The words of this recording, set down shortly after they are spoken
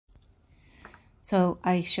So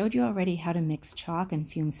I showed you already how to mix chalk and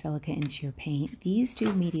fumed silica into your paint. These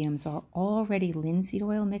two mediums are already linseed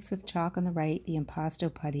oil mixed with chalk on the right, the impasto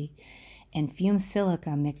putty, and fumed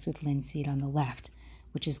silica mixed with linseed on the left,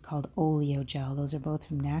 which is called oleo gel. Those are both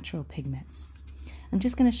from natural pigments. I'm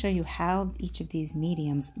just going to show you how each of these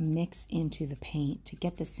mediums mix into the paint to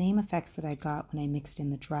get the same effects that I got when I mixed in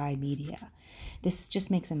the dry media. This just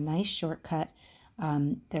makes a nice shortcut.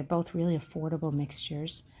 They're both really affordable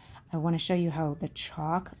mixtures. I want to show you how the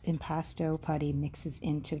chalk impasto putty mixes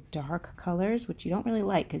into dark colors, which you don't really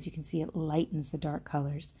like because you can see it lightens the dark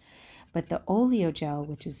colors. But the oleo gel,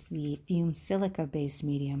 which is the fumed silica based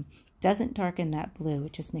medium, doesn't darken that blue.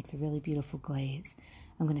 It just makes a really beautiful glaze.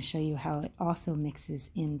 I'm going to show you how it also mixes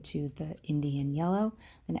into the Indian yellow.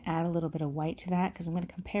 I'm going to add a little bit of white to that because I'm going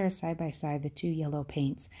to compare side by side the two yellow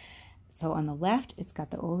paints. So on the left, it's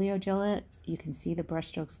got the oleo gel. You can see the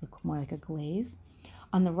brushstrokes look more like a glaze.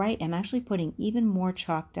 On the right, I'm actually putting even more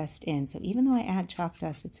chalk dust in. So even though I add chalk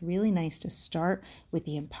dust, it's really nice to start with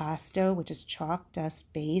the impasto, which is chalk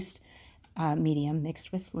dust based medium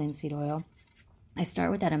mixed with linseed oil. I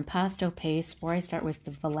start with that impasto paste, or I start with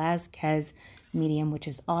the Velazquez medium, which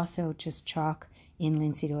is also just chalk in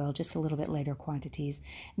linseed oil, just a little bit lighter quantities.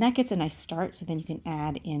 And that gets a nice start, so then you can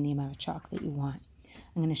add in the amount of chalk that you want.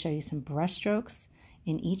 I'm going to show you some brush strokes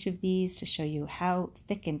in each of these to show you how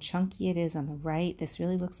thick and chunky it is on the right. This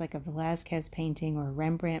really looks like a Velazquez painting or a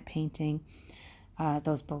Rembrandt painting.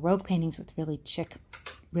 Those Baroque paintings with really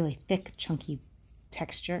thick, chunky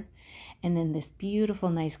texture. And then this beautiful,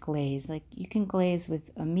 nice glaze. Like you can glaze with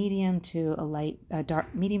a medium to a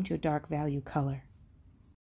dark value color.